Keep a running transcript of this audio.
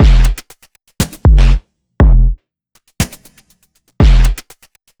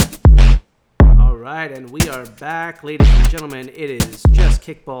right, and we are back, ladies and gentlemen. It is Just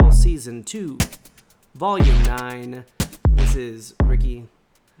Kickball Season 2, Volume 9. This is Ricky.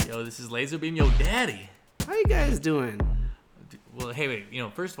 Yo, this is Laserbeam, yo daddy. How you guys doing? Well, hey,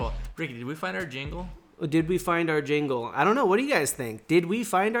 wait, first of all, Ricky, did we find our jingle? Did we find our jingle? I don't know. What do you guys think? Did we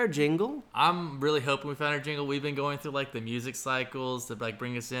find our jingle? I'm really hoping we found our jingle. We've been going through, like, the music cycles that, like,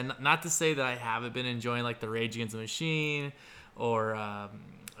 bring us in. Not to say that I haven't been enjoying, like, the Rage Against the Machine or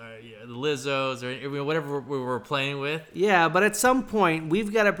the Lizzos or whatever we were playing with. Yeah, but at some point,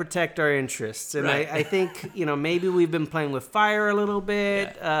 we've got to protect our interests. And Right. I think, maybe we've been playing with fire a little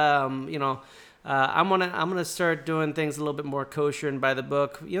bit. Yeah. I'm gonna start doing things a little bit more kosher and by the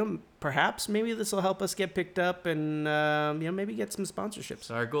book. Perhaps maybe this will help us get picked up and maybe get some sponsorships.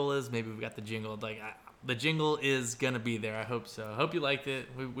 So our goal is maybe we got the jingle. The jingle is gonna be there. I hope so. I hope you liked it.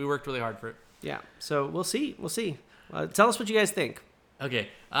 We worked really hard for it. Yeah. So we'll see. Tell us what you guys think. Okay.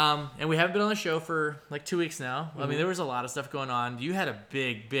 And we haven't been on the show for like 2 weeks now. Mm-hmm. I mean, there was a lot of stuff going on. You had a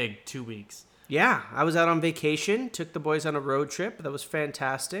big 2 weeks. Yeah, I was out on vacation. Took the boys on a road trip. That was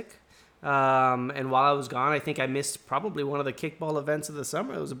fantastic. And while I was gone, I think I missed probably one of the kickball events of the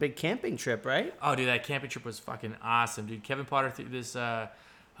summer. It was a big camping trip, right? Oh, dude, that camping trip was fucking awesome, dude. Kevin Potter threw this, I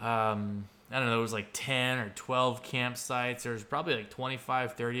don't know, it was like 10 or 12 campsites. There was probably like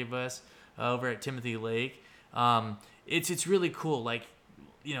 25, 30 of us over at Timothy Lake. It's really cool. I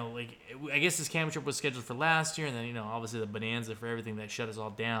guess this camping trip was scheduled for last year, and then, obviously the bonanza for everything that shut us all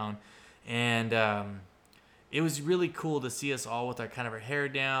down. And, it was really cool to see us all with our hair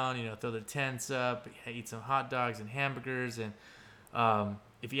down, throw the tents up, eat some hot dogs and hamburgers. And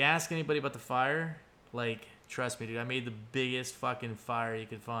if you ask anybody about the fire, trust me, dude, I made the biggest fucking fire you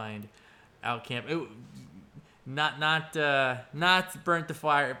could find out camp. It, not burnt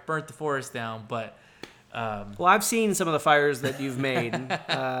the forest down, but Well, I've seen some of the fires that you've made,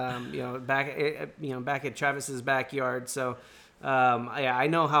 back at Travis's backyard. So, I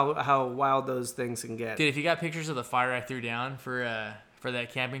know how wild those things can get. dude, if you got pictures of the fire I threw down for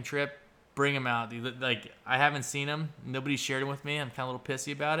that camping trip, bring them out, dude. I haven't seen them. Nobody shared them with me. I'm kind of a little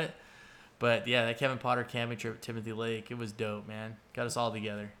pissy about it. But yeah, that Kevin Potter camping trip at Timothy Lake, it was dope, man. Got us all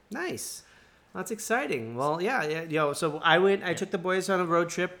together. Nice. That's exciting. Well, yeah. So I took the boys on a road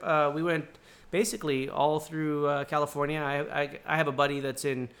trip. We went basically all through California. I have a buddy that's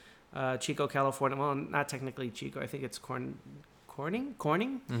in Chico, California. Well, not technically Chico. I think it's Corning.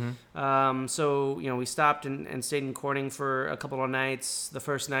 Mm-hmm. So we stopped and stayed in Corning for a couple of nights. The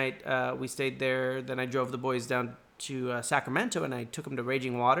first night we stayed there. Then I drove the boys down to Sacramento and I took them to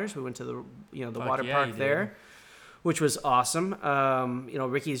Raging Waters. We went to the water park there, which was awesome.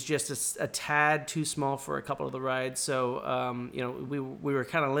 Ricky's just a tad too small for a couple of the rides, so we were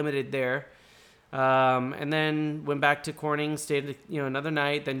kind of limited there. And then went back to Corning, stayed another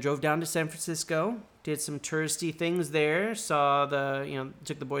night, then drove down to San Francisco, did some touristy things there,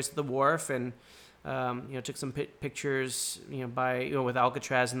 took the boys to the wharf and took some pictures with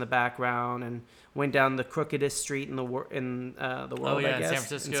Alcatraz in the background and went down the crookedest street in the world, I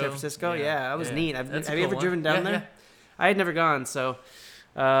guess. In San Francisco. Yeah, that was neat. Have That's a you cool ever driven down there? Yeah. I had never gone, so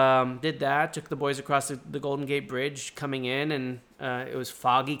did that. Took the boys across the Golden Gate Bridge coming in, and it was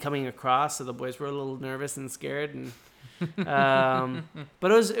foggy coming across, so the boys were a little nervous and scared. And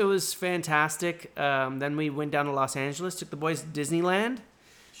but it was fantastic. Then we went down to Los Angeles. Took the boys to Disneyland.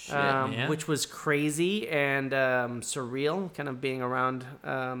 Shit, man. Which was crazy and surreal, kind of being around,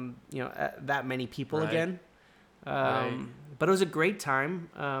 that many people Right. again. Right. But it was a great time.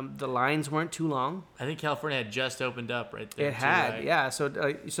 The lines weren't too long. I think California had just opened up right there. It had, right? yeah. So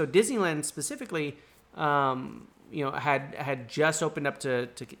Disneyland specifically, had just opened up to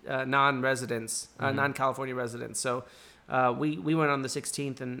non-residents, non-California residents. So we went on the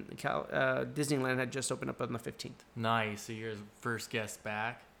 16th, and Disneyland had just opened up on the 15th. Nice. So you're first guest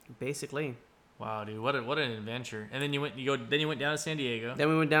back. Basically. Wow, dude, what an adventure! And then you went down to San Diego. Then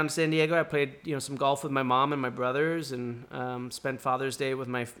we went down to San Diego. I played some golf with my mom and my brothers, and spent Father's Day with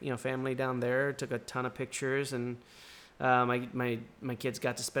my family down there. Took a ton of pictures, and my kids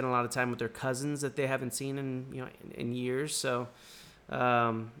got to spend a lot of time with their cousins that they haven't seen in years. So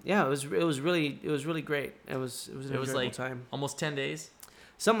it was really great. It was an enjoyable like time. Almost 10 days.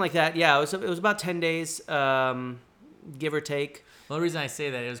 Something like that. Yeah, it was about 10 days, give or take. The only reason I say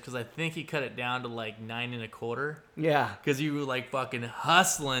that is because I think he cut it down to like 9 1/4. Yeah. Because you were like fucking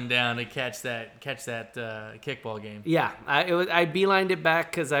hustling down to catch that kickball game. Yeah, I beelined it back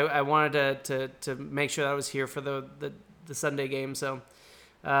because I wanted to make sure that I was here for the Sunday game. So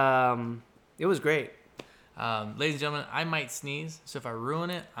it was great. Ladies and gentlemen, I might sneeze, so if I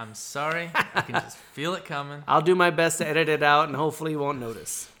ruin it, I'm sorry. I can just feel it coming. I'll do my best to edit it out, and hopefully you won't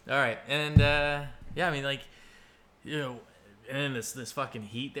notice. All right, and Yeah, I mean, like, you know, and then this fucking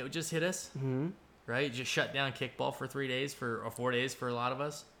heat that would just hit us, right? Just shut down kickball for 3 days or 4 days for a lot of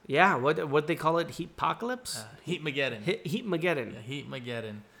us. Yeah, what they call it, Heatpocalypse? Heatmageddon. Heatmageddon. Yeah,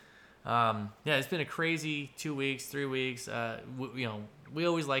 Heatmageddon. Yeah, it's been a crazy 2 weeks, 3 weeks. We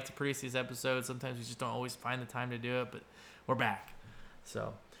always like to produce these episodes. Sometimes we just don't always find the time to do it, but we're back.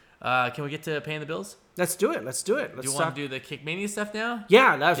 So, can we get to paying the bills? Let's do it. Do you want to do the Kickmania stuff now?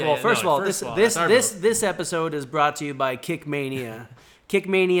 Yeah, first of all, this episode is brought to you by Kickmania.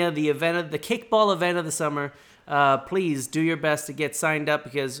 Kickmania, the kickball event of the summer. Please do your best to get signed up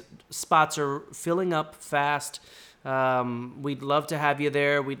because spots are filling up fast. We'd love to have you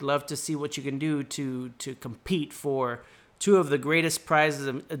there. We'd love to see what you can do to compete for two of the greatest prizes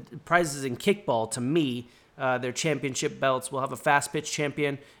in kickball to me. Their championship belts. We'll have a fast pitch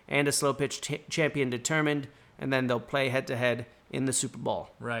champion and a slow pitch champion determined, and then they'll play head to head in the Super Bowl.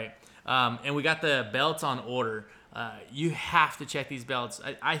 Right. And we got the belts on order. You have to check these belts.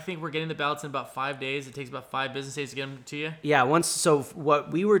 I think we're getting the belts in about 5 days. It takes about 5 business days to get them to you. Yeah. So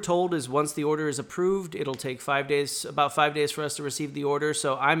what we were told is once the order is approved, it'll take 5 days, about 5 days for us to receive the order.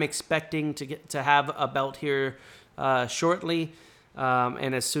 So I'm expecting to have a belt here shortly.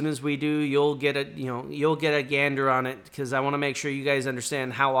 And as soon as we do, you'll get a gander on it because I want to make sure you guys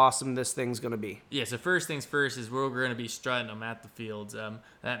understand how awesome this thing's going to be. Yeah, so first things first is we're going to be strutting them at the fields.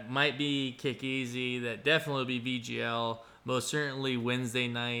 That might be Kick Easy. That definitely will be VGL. Most certainly Wednesday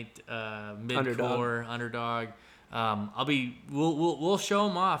night, mid-core, underdog. We'll show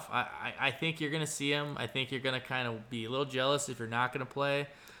them off. I think you're going to see them. I think you're going to kind of be a little jealous if you're not going to play.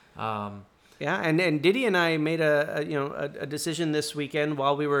 Yeah, and Diddy and I made a decision this weekend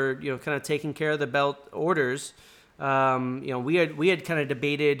while we were kind of taking care of the belt orders. We had kind of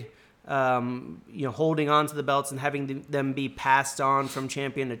debated holding on to the belts and having them be passed on from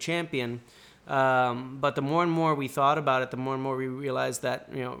champion to champion. But the more and more we thought about it, the more and more we realized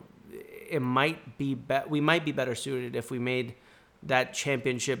that it might be we might be better suited if we made that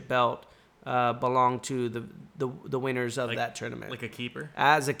championship belt belong to the winners of that tournament. Like a keeper?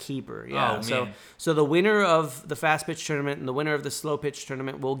 As a keeper, yeah. Oh, man. So the winner of the fast pitch tournament and the winner of the slow pitch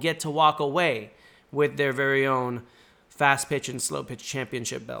tournament will get to walk away with their very own fast pitch and slow pitch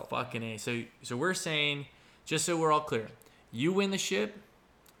championship belt. Fucking A. So we're saying, just so we're all clear, you win the ship,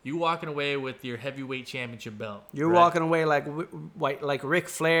 you walking away with your heavyweight championship belt. You're walking away like Ric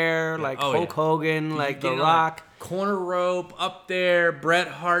Flair, like Hulk Hogan, like The Rock. Corner rope up there, Bret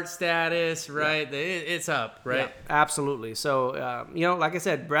Hart status, right? Yeah. It's up, right? Yeah, absolutely. So, like I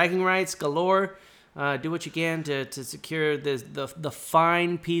said, bragging rights galore. Do what you can to secure the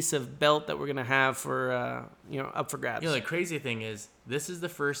fine piece of belt that we're gonna have for up for grabs. The crazy thing is, this is the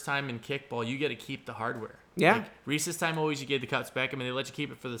first time in kickball you get to keep the hardware. Yeah. Like, recess time always you gave the cuts back. I mean, they let you keep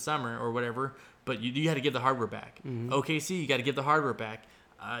it for the summer or whatever, but you had to give the hardware back. Mm-hmm. OKC, you got to give the hardware back.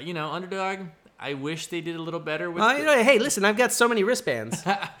 Underdog, I wish they did a little better with hey, listen, I've got so many wristbands.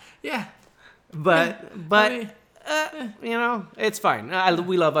 Yeah. But it's fine.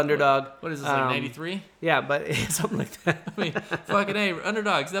 We love Underdog. What is this, like 93? Yeah, but something like that. I mean, fucking hey,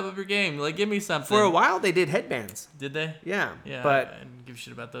 Underdog, step up your game. Like, give me something. For a while, they did headbands. Did they? Yeah. Yeah, but I didn't give a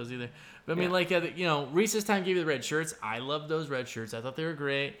shit about those either. But I mean, recess time gave you the red shirts. I love those red shirts. I thought they were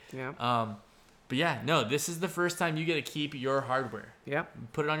great. Yeah. But yeah, no, this is the first time you get to keep your hardware. Yeah.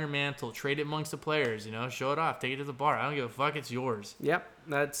 Put it on your mantle. Trade it amongst the players. Show it off. Take it to the bar. I don't give a fuck. It's yours. Yep.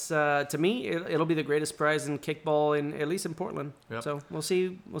 That's to me, it'll be the greatest prize in kickball at least in Portland. Yep. So we'll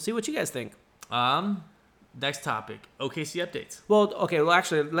see what you guys think. Next topic, OKC updates. Well, okay. Well,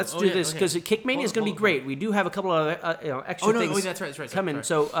 actually, let's do this because Kickmania is going to be great. We do have a couple of extra things. That's right. Coming.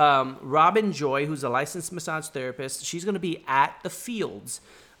 So, Robin Joy, who's a licensed massage therapist, she's going to be at the fields.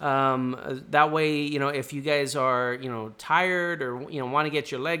 That way, if you guys are tired or want to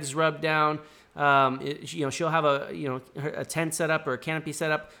get your legs rubbed down, she'll have a tent set up or a canopy set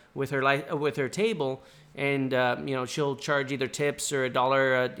up with her table, and she'll charge either tips or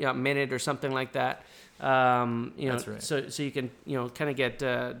 $1 a minute or something like that. That's right. So you can kind of get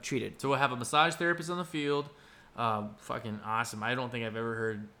treated. So we'll have a massage therapist on the field. Fucking awesome. I don't think I've ever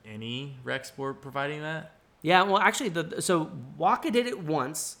heard any rec sport providing that. Yeah, well, actually, so Waka did it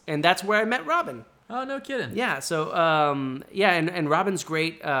once, and that's where I met Robin. Oh, no kidding. Yeah. So and Robin's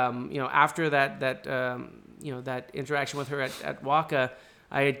great. After that interaction with her at Waka,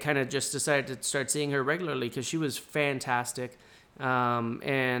 I had kind of just decided to start seeing her regularly because she was fantastic. I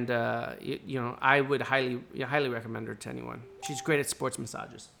would highly recommend her to anyone. She's great at sports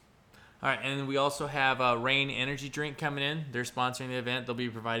massages. All right, and we also have Rain Energy Drink coming in. They're sponsoring the event. They'll be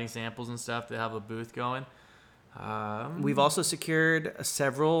providing samples and stuff. They have a booth going. We've also secured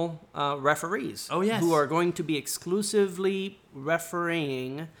several referees. Oh, yes. Who are going to be exclusively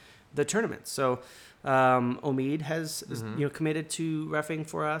refereeing the tournament. So Omid has committed to reffing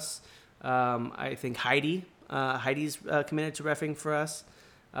for us. I think Heidi's committed to reffing for us.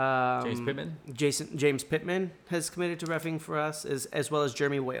 James Pittman has committed to reffing for us, as well as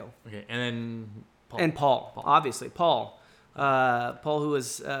Jeremy Whale. Okay, and then Paul. And Paul. Obviously. Paul, who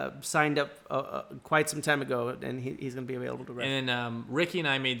was signed up quite some time ago, and he's going to be available to ref. And then Ricky and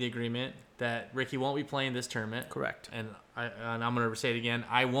I made the agreement that Ricky won't be playing this tournament. Correct. And I'm going to say it again.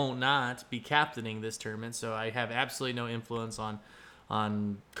 I won't not be captaining this tournament, so I have absolutely no influence on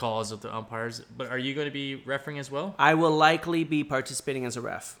calls of the umpires. But are you going to be refereeing as well? I will likely be participating as a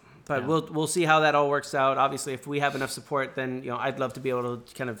ref. But we'll see how that all works out. Obviously, if we have enough support, then I'd love to be able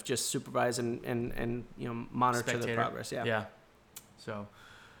to kind of just supervise and monitor the progress. Yeah. So,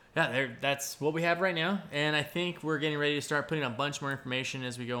 that's what we have right now, and I think we're getting ready to start putting a bunch more information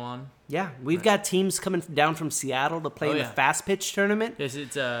as we go on. Yeah, we've got teams coming down from Seattle to play in the Fast Pitch tournament. Yes,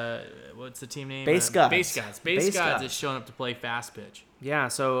 it's what's the team name? Base Gods. Base Gods is showing up to play Fast Pitch. Yeah,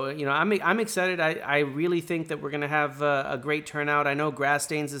 so I'm excited. I really think that we're gonna have a great turnout. I know Grass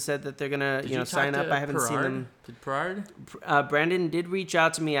Stains has said that they're gonna sign up. I haven't seen them. Did Perard? Brandon did reach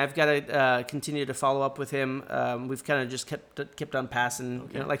out to me. I've got to continue to follow up with him. We've kind of just kept on passing,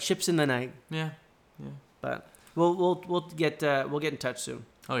 like ships in the night. Yeah. But we'll get in touch soon.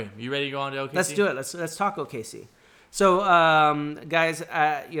 Okay, you ready to go on to OKC? Let's do it. Let's talk OKC. So, guys,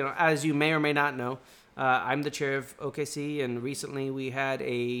 as you may or may not know, I'm the chair of OKC, and recently we had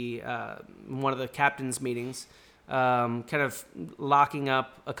one of the captains' meetings, kind of locking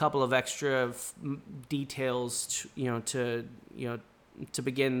up a couple of extra details, to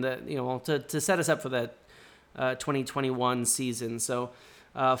begin to set us up for the 2021 season. So,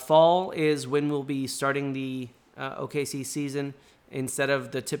 fall is when we'll be starting the OKC season. Instead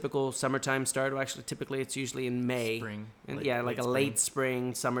of the typical summertime start, well, actually, typically it's usually in May. Spring. Late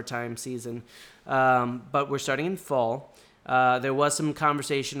spring, summertime season. But we're starting in fall. There was some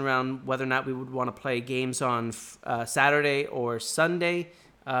conversation around whether or not we would want to play games on Saturday or Sunday.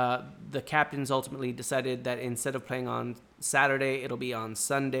 The captains ultimately decided that instead of playing on Saturday, it'll be on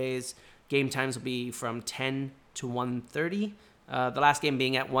Sundays. Game times will be from 10 to 1:30. The last game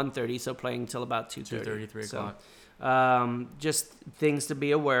being at 1:30, so playing till about 2:30. 3 o'clock. Just things to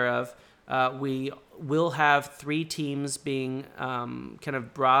be aware of. We will have 3 teams being kind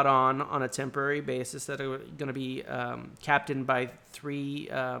of brought on a temporary basis that are going to be captained by 3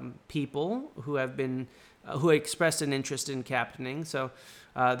 people who have been who expressed an interest in captaining. So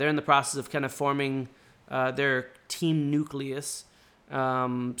they're in the process of kind of forming their team nucleus,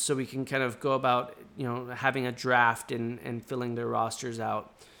 so we can kind of go about having a draft and filling their rosters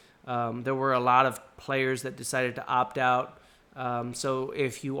out. There were a lot of players that decided to opt out. So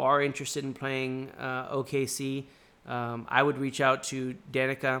if you are interested in playing OKC, I would reach out to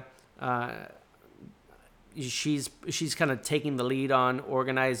Danica. She's kind of taking the lead on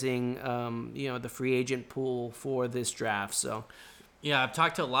organizing, the free agent pool for this draft. So. Yeah, I've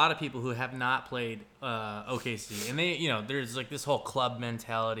talked to a lot of people who have not played OKC, and they, there's like this whole club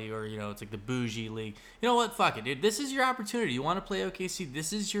mentality, or it's like the bougie league. You know what? Fuck it, dude. This is your opportunity. You want to play OKC?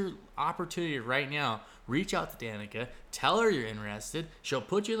 This is your opportunity right now. Reach out to Danica. Tell her you're interested. She'll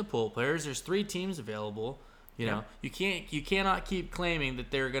put you in the pool players. There's 3 teams available. You cannot keep claiming that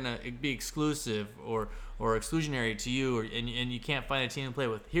they're gonna be exclusive or exclusionary to you, and you can't find a team to play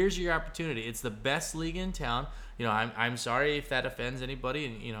with. Here's your opportunity. It's the best league in town. I'm sorry if that offends anybody,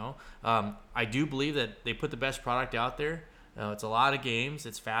 and I do believe that they put the best product out there. It's a lot of games.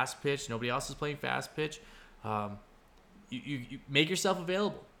 It's fast pitch. Nobody else is playing fast pitch. You make yourself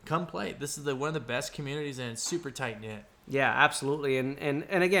available. Come play. This is one of the best communities, and it's super tight knit. Yeah, absolutely. And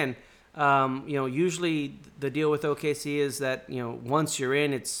again, usually the deal with OKC is that once you're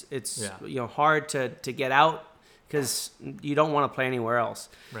in, it's hard to get out, because you don't want to play anywhere else.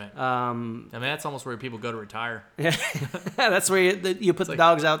 Right. That's almost where people go to retire. Yeah, that's where you put the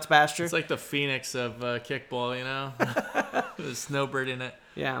dogs out to pasture. It's like the Phoenix of kickball, the snowbird in it.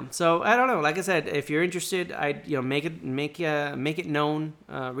 Yeah. So I don't know. Like I said, if you're interested, make it known.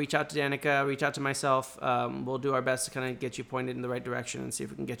 Reach out to Danica. Reach out to myself. We'll do our best to kind of get you pointed in the right direction and see if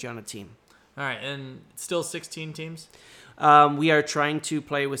we can get you on a team. All right, and still 16 teams. We are trying to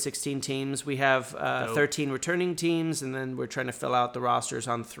play with 16 teams. We have 13 returning teams, and then we're trying to fill out the rosters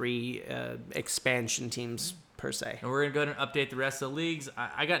on 3 expansion teams per se. And we're going to go ahead and update the rest of the leagues.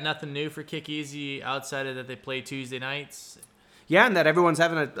 I got nothing new for Kick Easy outside of that they play Tuesday nights. Yeah, and that everyone's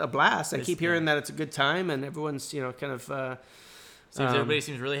having a blast. I keep hearing that it's a good time, and everyone's kind of Everybody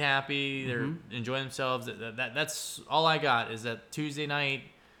seems really happy. They're enjoying themselves. That's all I got is that Tuesday night,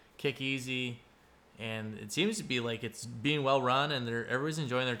 Kick Easy, and it seems to be like it's being well run and everybody's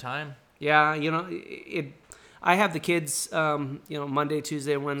enjoying their time. Yeah, I have the kids, Monday,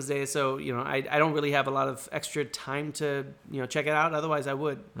 Tuesday, Wednesday, so I don't really have a lot of extra time to check it out. Otherwise, I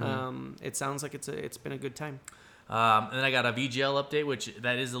would. It sounds like it's been a good time. And then I got a VGL update, which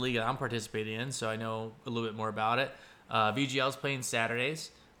that is the league that I'm participating in, so I know a little bit more about it. VGL is playing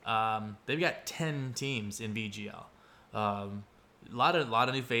Saturdays. They've got 10 teams in VGL. A lot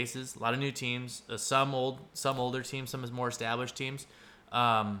of new faces, a lot of new teams. Some older teams, some more established teams.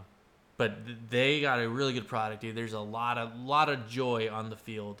 But they got a really good product, dude. There's a lot of joy on the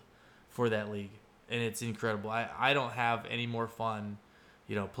field for that league, and it's incredible. I don't have any more fun,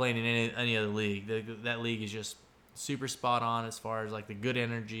 playing in any other league. That league is just super spot on as far as like the good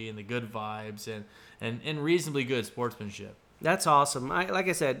energy and the good vibes and reasonably good sportsmanship. That's awesome. Like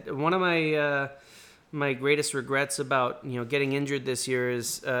I said, one of my greatest regrets about getting injured this year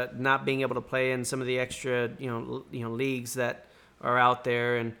is not being able to play in some of the extra leagues that are out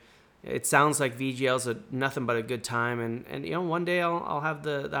there, and it sounds like VGL's nothing but a good time, and one day I'll have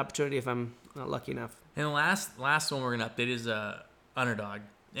the opportunity if I'm lucky enough. And the last one we're gonna update is Underdog,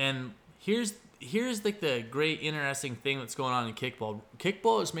 and here's like the great interesting thing that's going on in kickball.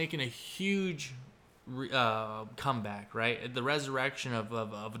 Kickball is making a huge comeback, right? The resurrection of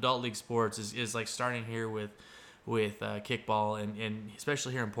adult league sports is like starting here with kickball and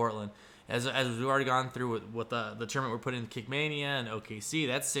especially here in Portland. As we've already gone through with the tournament we're putting in Kickmania and OKC,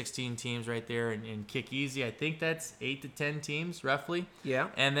 that's 16 teams right there. And Kick Easy, I think that's 8 to 10 teams, roughly. Yeah.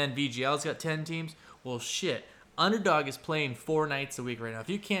 And then VGL's got 10 teams. Well, shit. Underdog is playing 4 nights a week right now. If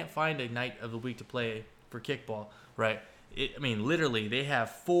you can't find a night of the week to play for kickball, right, literally, they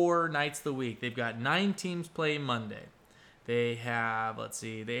have 4 nights of the week. They've got 9 teams playing Monday. They have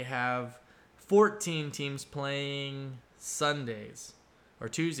 14 teams playing Sundays. Or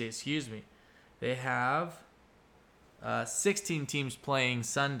Tuesday, excuse me. They have 16 teams playing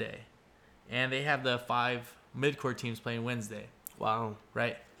Sunday. And they have the 5 mid-court teams playing Wednesday. Wow.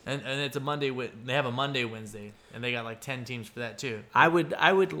 Right? And it's a Monday. They have a Monday, Wednesday. And they got like 10 teams for that too. I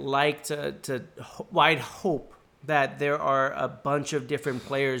would like to I'd hope that there are a bunch of different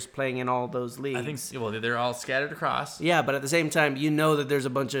players playing in all those leagues. I think, they're all scattered across. Yeah, but at the same time, that there's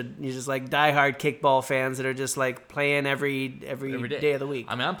a bunch of just like diehard kickball fans that are just like playing every day of the week.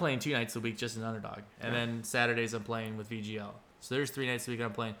 I'm playing 2 nights a week just in Underdog. And then Saturdays I'm playing with VGL. So there's 3 nights a week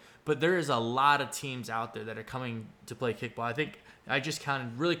I'm playing. But there is a lot of teams out there that are coming to play kickball. I think I just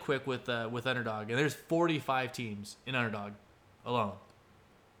counted really quick with Underdog. And there's 45 teams in Underdog alone.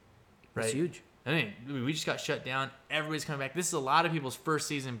 Right? That's huge. We just got shut down. Everybody's coming back. This is a lot of people's first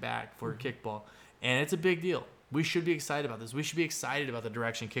season back for kickball, and it's a big deal. We should be excited about this. We should be excited about the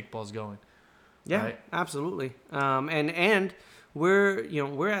direction kickball's going. Yeah, right? Absolutely. And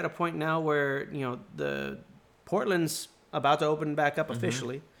we're at a point now where the Portland's about to open back up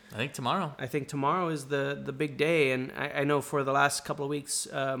officially. I think tomorrow. Is the big day, and I know for the last couple of weeks,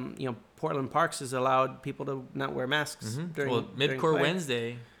 Portland Parks has allowed people to not wear masks during Mid-Court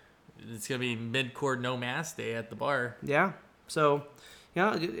Wednesday. It's gonna be mid-court no mask day at the bar. Yeah. So,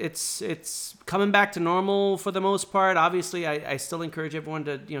 it's coming back to normal for the most part. Obviously, I still encourage everyone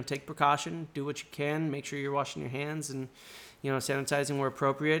to take precaution, do what you can, make sure you're washing your hands and sanitizing where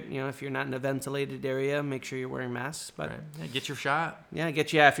appropriate. If you're not in a ventilated area, make sure you're wearing masks. But get your shot. Yeah,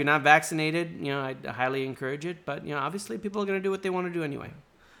 if you're not vaccinated, I highly encourage it. But obviously, people are gonna do what they want to do anyway.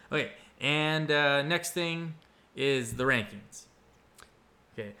 Okay, and next thing is the rankings.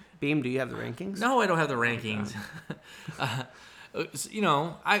 Okay. Beam, do you have the rankings? No, I don't have the rankings.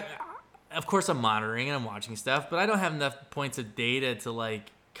 I of course I'm monitoring and I'm watching stuff, but I don't have enough points of data to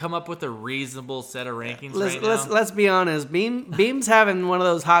like come up with a reasonable set of rankings right now. Let's be honest. Beam's having one of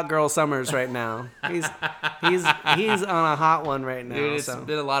those hot girl summers right now. He's on a hot one right now. Dude, it's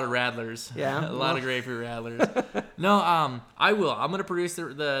been a lot of rattlers. Yeah, a lot of grapefruit rattlers. No, I will. I'm gonna produce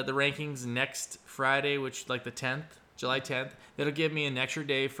the rankings next Friday, which like the 10th. July 10th. That'll give me an extra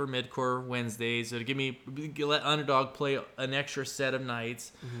day for mid-core Wednesdays. It'll let Underdog play an extra set of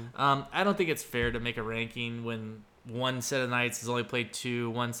nights. Mm-hmm. I don't think it's fair to make a ranking when one set of nights has only played 2,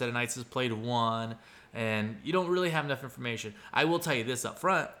 one set of nights has played 1, and you don't really have enough information. I will tell you this up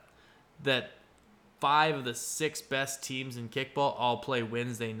front, that 5 of the 6 best teams in kickball all play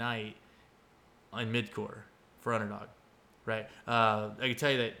Wednesday night on mid-core for Underdog. Right. I can tell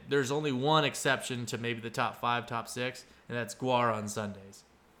you that there's only one exception to maybe the top 5, top 6, and that's Guar on Sundays.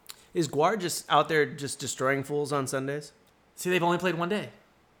 Is Guar just out there just destroying fools on Sundays? See, they've only played 1 day.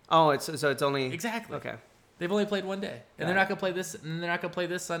 Oh, so it's only... Exactly. Okay. They've only played one day, and they're Got not gonna play this. And they're not gonna play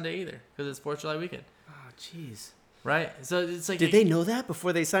this Sunday either because it's 4th of July weekend. Oh, jeez. Right. So it's like. Did they know that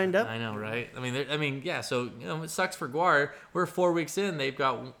before they signed up? I know, right? I mean, yeah. So it sucks for Guar. We're 4 weeks in. They're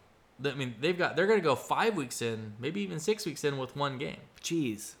gonna go 5 weeks in, maybe even 6 weeks in with one game.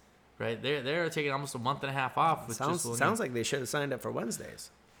 Jeez. Right. They're taking almost a month and a half off. With Sounds like they should have signed up for Wednesdays.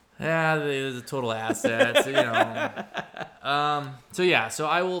 Yeah, there's a total asset. So yeah. So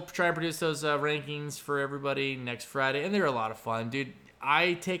I will try and produce those rankings for everybody next Friday, and they're a lot of fun, dude.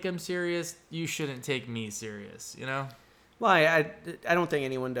 I take them serious. You shouldn't take me serious. Well, I don't think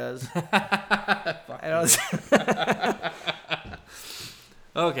anyone does. I don't.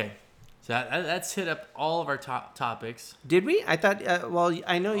 Okay, so that's hit up all of our top topics. Did we? I thought. Well,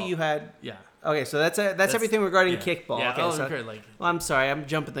 I know you had. Yeah. Okay, so that's everything regarding kickball. Yeah. Okay, well, I'm sorry, I'm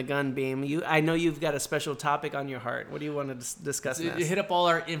jumping the gun, Beam. I know you've got a special topic on your heart. What do you want to discuss next? You hit up all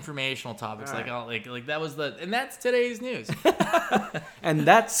our informational topics, right. like that was and that's today's news. And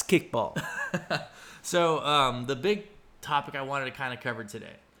that's kickball. So the big topic I wanted to kind of cover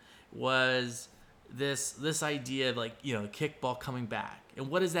today was this idea of kickball coming back, and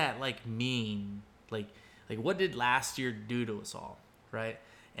what does that mean? Like what did last year do to us all, right?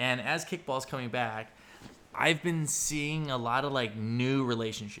 And as kickball's coming back, I've been seeing a lot of new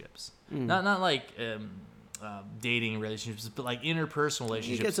relationships, not dating relationships, but interpersonal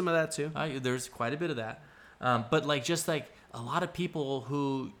relationships. You get some of that too. There's quite a bit of that, but just a lot of people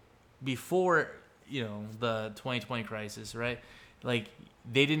who before the 2020 crisis, right?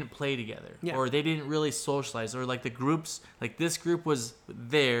 They didn't play together, or they didn't really socialize, or the groups, this group was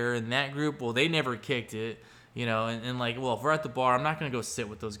there and that group, well, they never kicked it. Well, if we're at the bar, I'm not going to go sit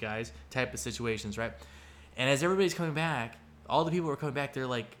with those guys type of situations, right? And as everybody's coming back, all the people who are coming back, they're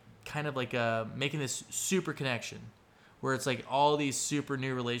making this super connection where it's all these super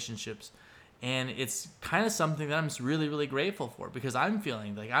new relationships. And it's kind of something that I'm really, really grateful for, because I'm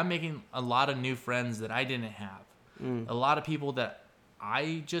feeling I'm making a lot of new friends that I didn't have. A lot of people that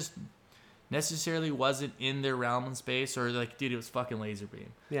I just necessarily wasn't in their realm and space, or dude, it was fucking Laserbeam.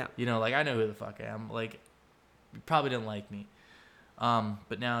 Yeah. I know who the fuck I am. You probably didn't like me,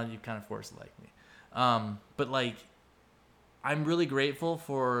 but now you've kind of forced to like me. But I'm really grateful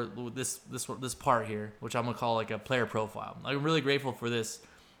for this part here, which I'm gonna call a player profile. I'm really grateful for this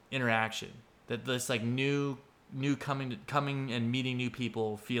interaction, that this new coming and meeting new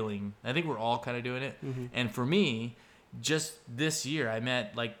people feeling. I think we're all kind of doing it. Mm-hmm. And for me, just this year, I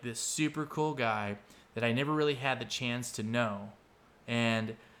met this super cool guy that I never really had the chance to know,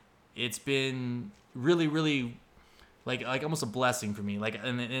 and it's been really, really almost a blessing for me.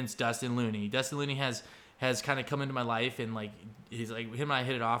 And it's Dustin Looney. Dustin Looney has kind of come into my life, and he's him and I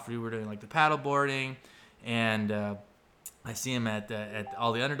hit it off. We were doing the paddle boarding, and I see him at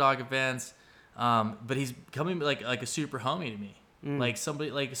all the underdog events. But he's coming like a super homie to me,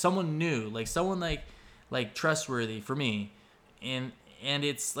 somebody, someone new, someone trustworthy for me, and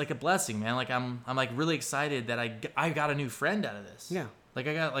it's a blessing, man. I'm really excited that I got a new friend out of this. Yeah. I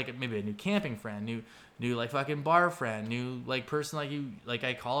got maybe a new camping friend, new fucking bar friend, new person you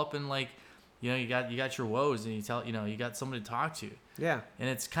I call up and you got your woes, and you tell you got someone to talk to. Yeah. And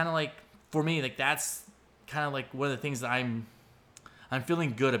it's kind of for me that's kind of one of the things that I'm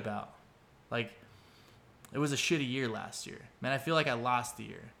feeling good about. It was a shitty year last year, man. I feel I lost the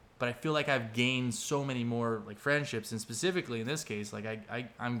year, but I feel I've gained so many more friendships, and specifically in this case,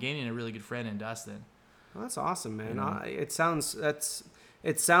 I'm gaining a really good friend in Dustin. Well, that's awesome, man. It sounds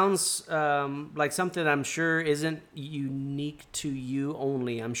like something I'm sure isn't unique to you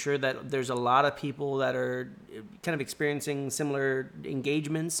only. I'm sure that there's a lot of people that are kind of experiencing similar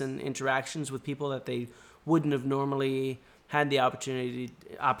engagements and interactions with people that they wouldn't have normally had the opportunity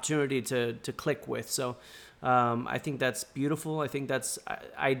to click with. So I think that's beautiful. I think that's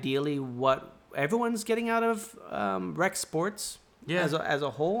ideally what everyone's getting out of rec sports as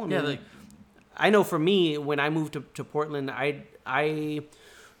a whole. I mean, I know for me, when I moved to Portland, I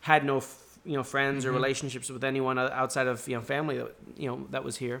had no friends or relationships with anyone outside of family that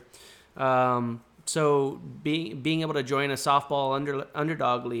was here. So being able to join a softball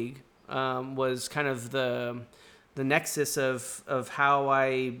underdog league was kind of the nexus of how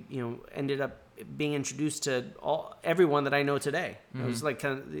I ended up being introduced to everyone that I know today. Mm-hmm. It was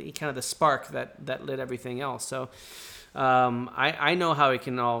kind of the spark that lit everything else. So I know how it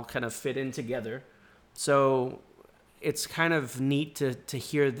can all kind of fit in together. So it's kind of neat to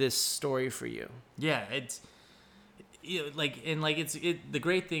hear this story for you. Yeah, it's the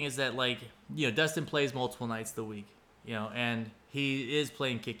great thing is that Dustin plays multiple nights of the week, and he is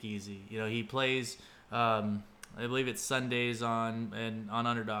playing Kick Easy. He plays I believe it's Sundays on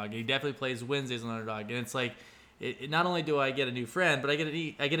Underdog. And he definitely plays Wednesdays on Underdog, and it's like, not only do I get a new friend, but I get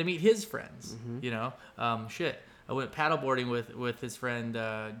to meet his friends. I went paddleboarding with his friend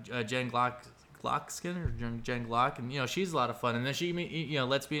Jen Glockskin or Jen Glock, and she's a lot of fun. And then she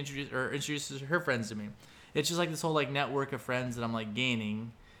lets me introduces her friends to me. It's just like this whole like network of friends that I'm like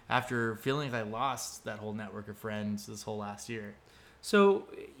gaining after feeling like I lost that whole network of friends this whole last year. So,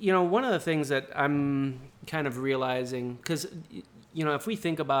 one of the things that I'm kind of realizing, because, if we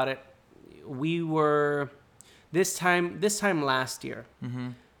think about it, we were this time last year. Mm-hmm.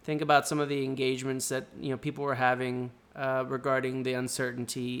 Think about some of the engagements that, people were having regarding the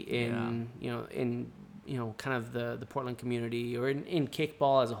uncertainty in kind of the Portland community or in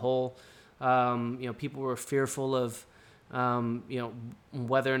kickball as a whole. People were fearful of,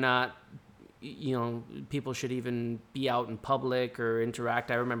 whether or not, people should even be out in public or interact.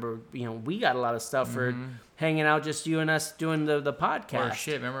 I remember, we got a lot of stuff for hanging out, just you and us doing the podcast. Or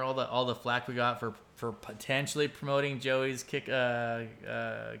shit, remember all the flack we got for potentially promoting Joey's Kickpalooza.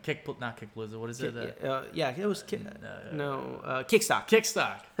 What is it? It was Kickstock.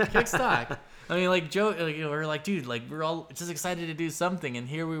 Kickstock. I mean, like Joe, we're like, dude, like we're all just excited to do something, and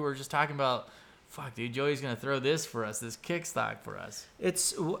here we were just talking about, fuck, dude, Joey's gonna throw this for us, this Kickstock for us.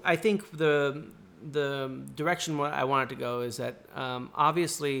 I think the direction what I wanted to go is that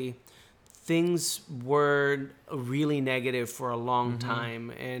obviously things were really negative for a long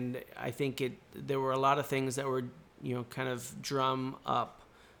time, and I think there were a lot of things that were kind of drum up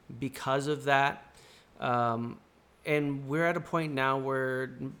because of that. And we're at a point now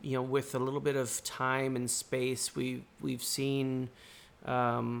where with a little bit of time and space, we've seen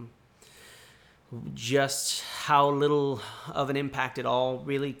just how little of an impact it all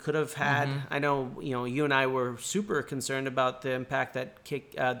really could have had. I know, you and I were super concerned about the impact that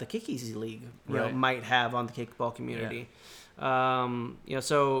the Kick Easy League might have on the kickball community. Yeah.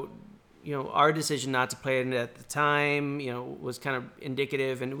 So our decision not to play it at the time, was kind of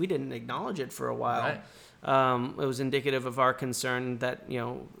indicative, and we didn't acknowledge it for a while. Right. It was indicative of our concern that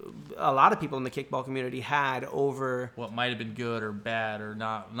a lot of people in the kickball community had over what might have been good or bad or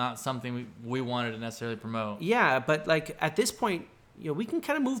not something we wanted to necessarily promote. Yeah, but like at this point, we can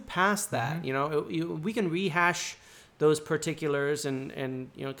kind of move past that. We can rehash those particulars and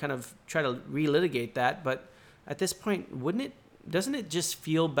kind of try to relitigate that. But at this point, doesn't it just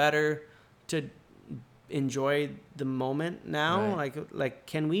feel better to enjoy the moment now? Right. Like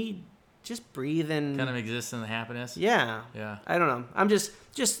can we just breathe and kind of exist in the happiness? Yeah. I don't know. I'm just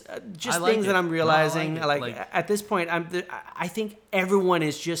things that I'm realizing. No, I like at this point, I think everyone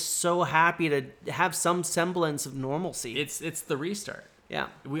is just so happy to have some semblance of normalcy. It's the restart. Yeah.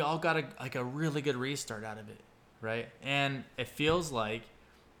 We all got a really good restart out of it, right? And it feels like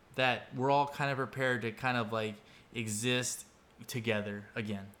that we're all kind of prepared to kind of like exist together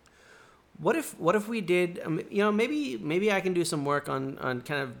again. What if we did? Maybe I can do some work on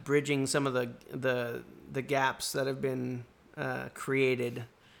kind of bridging some of the gaps that have been created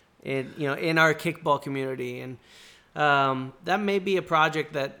in our kickball community, and that may be a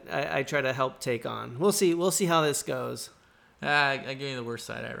project that I try to help take on. We'll see how this goes. I give you the worst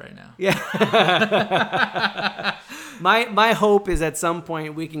side eye right now. Yeah. my hope is at some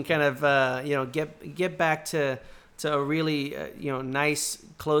point we can kind of get back to a really nice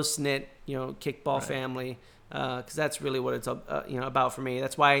close knit kickball family, because that's really what it's about for me.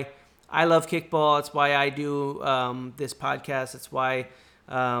 That's why I love kickball. That's why I do this podcast. That's why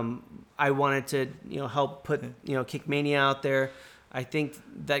I wanted to help put Kickmania out there. I think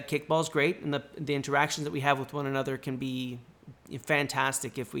that kickball is great, and the interactions that we have with one another can be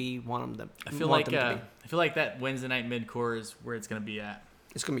fantastic if we want them to. I feel like that Wednesday night midcore is where it's going to be at.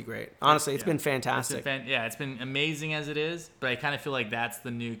 It's going to be great. Honestly, it's been fantastic. It's been amazing as it is, but I kind of feel like that's the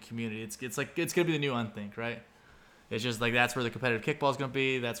new community. It's going to be the new Unthink, right? It's just like that's where the competitive kickball is going to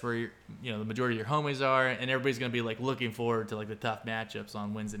be. That's where the majority of your homies are, and everybody's going to be like looking forward to like the tough matchups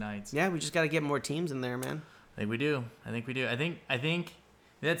on Wednesday nights. Yeah, we just got to get more teams in there, man. I think we do. I think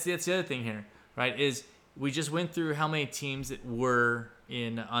that's the other thing here, right? Is we just went through how many teams that were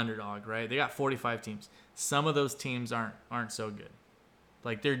in Underdog, right? They got 45 teams. Some of those teams aren't so good.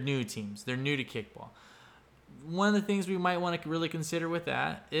 Like, they're new teams. They're new to kickball. One of the things we might want to really consider with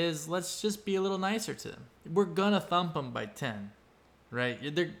that is let's just be a little nicer to them. We're going to thump them by 10, right?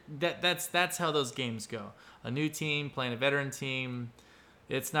 That's how those games go. A new team playing a veteran team,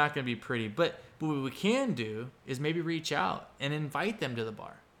 it's not going to be pretty. But what we can do is maybe reach out and invite them to the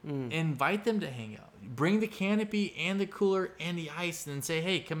bar. Invite them to hang out. Bring the canopy and the cooler and the ice and say,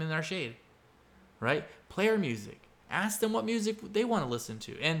 hey, come in our shade, right? Play our music. Ask them what music they want to listen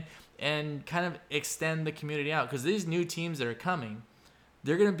to, and kind of extend the community out, because these new teams that are coming,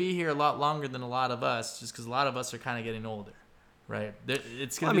 they're going to be here a lot longer than a lot of us, just because a lot of us are kind of getting older, right?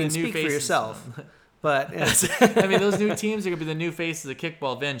 It's going to be the new speak faces. for yourself. But I mean, those new teams are going to be the new faces of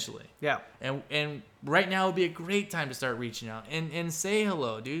kickball eventually. Yeah. And right now would be a great time to start reaching out and say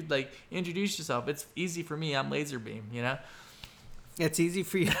hello, dude. Like, introduce yourself. It's easy for me. I'm Laserbeam, you know? It's easy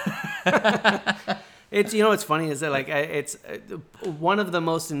for you. It's, you know, what's funny is that, like, it's one of the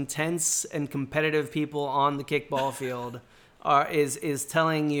most intense and competitive people on the kickball field is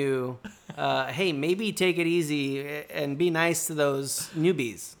telling you, hey, maybe take it easy and be nice to those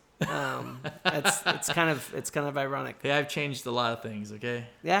newbies. It's kind of ironic. Hey, I've changed a lot of things. Okay.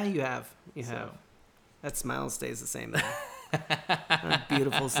 Yeah, you have. You have. That smile stays the same though. That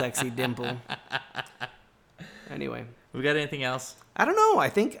beautiful, sexy dimple. Anyway, we got anything else? I don't know. I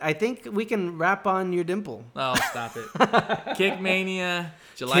think we can wrap on your dimple. Oh, stop it. Kickmania,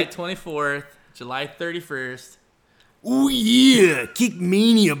 July 24th, July 31st. Oh yeah,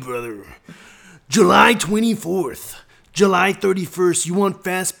 Kickmania, brother. July 24th. July 31st, you want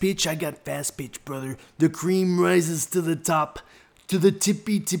fast pitch? I got fast pitch, brother. The cream rises to the top, to the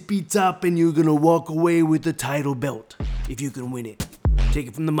tippy top, and you're gonna walk away with the title belt if you can win it. Take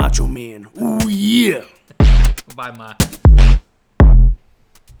it from the Macho Man. Oh yeah. Bye, Ma.